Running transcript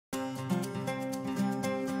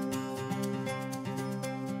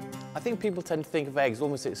think people tend to think of eggs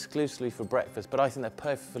almost exclusively for breakfast, but I think they're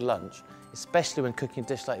perfect for lunch, especially when cooking a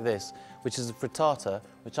dish like this, which is a frittata,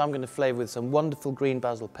 which I'm going to flavour with some wonderful green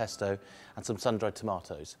basil pesto and some sun-dried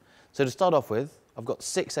tomatoes. So to start off with, I've got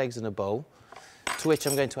 6 eggs in a bowl, to which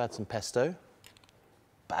I'm going to add some pesto,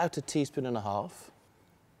 about 1.5 teaspoons,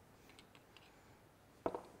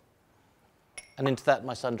 and into that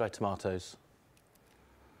my sun-dried tomatoes.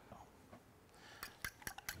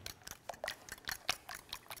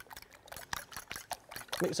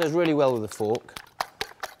 Mix those really well with a fork.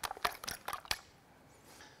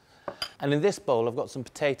 And in this bowl I've got some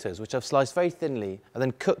potatoes which I've sliced very thinly and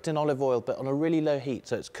then cooked in olive oil but on a really low heat,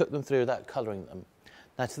 so it's cooked them through without colouring them.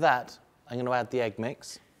 Now to that I'm going to add the egg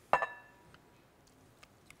mix.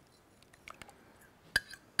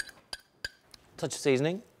 Touch of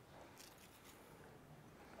seasoning.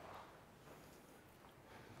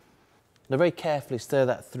 Now very carefully stir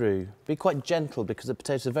that through. Be quite gentle because the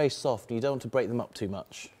potatoes are very soft and you don't want to break them up too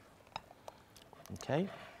much. Okay.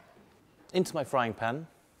 Into my frying pan,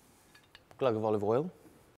 glug of olive oil,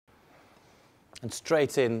 and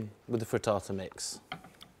straight in with the frittata mix.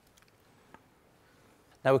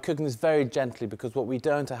 Now we're cooking this very gently because what we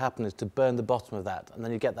don't want to happen is to burn the bottom of that and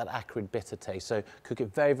then you get that acrid bitter taste. So cook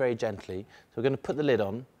it very, very gently. So we're going to put the lid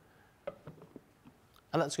on.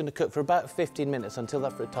 And that's going to cook for about 15 minutes until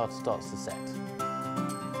that frittata starts to set.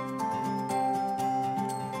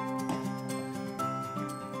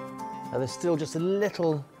 Now there's still just a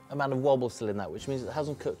little amount of wobble still in that, which means it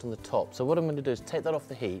hasn't cooked on the top. So what I'm going to do is take that off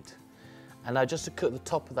the heat, and now just to cook the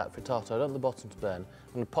top of that frittata, I don't want the bottom to burn,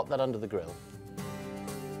 I'm going to pop that under the grill.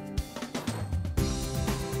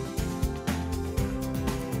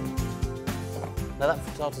 Now that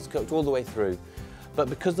frittata's cooked all the way through. But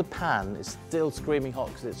because the pan is still screaming hot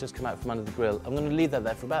because it's just come out from under the grill, I'm going to leave that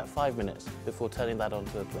there for about 5 minutes before turning that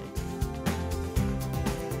onto a plate.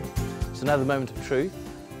 So now the moment of truth.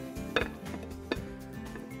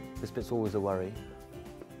 This bit's always a worry.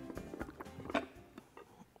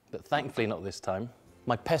 But thankfully not this time.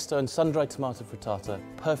 My pesto and sun-dried tomato frittata,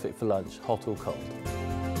 perfect for lunch, hot or cold.